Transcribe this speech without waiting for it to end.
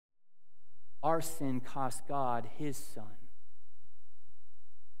our sin cost God his Son.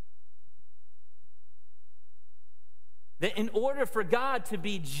 That in order for God to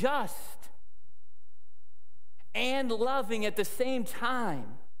be just and loving at the same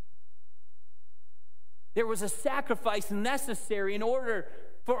time, there was a sacrifice necessary in order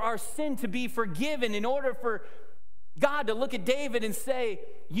for our sin to be forgiven, in order for God to look at David and say,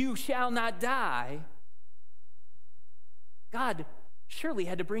 "You shall not die." God surely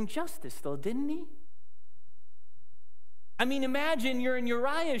had to bring justice, though, didn't he? I mean, imagine you're in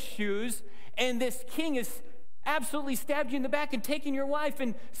Uriah's shoes, and this king has absolutely stabbed you in the back and taken your wife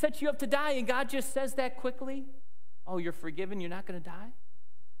and set you up to die, and God just says that quickly. Oh, you're forgiven, you're not going to die?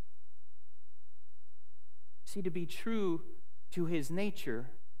 See, to be true to his nature,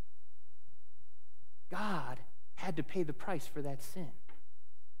 God had to pay the price for that sin.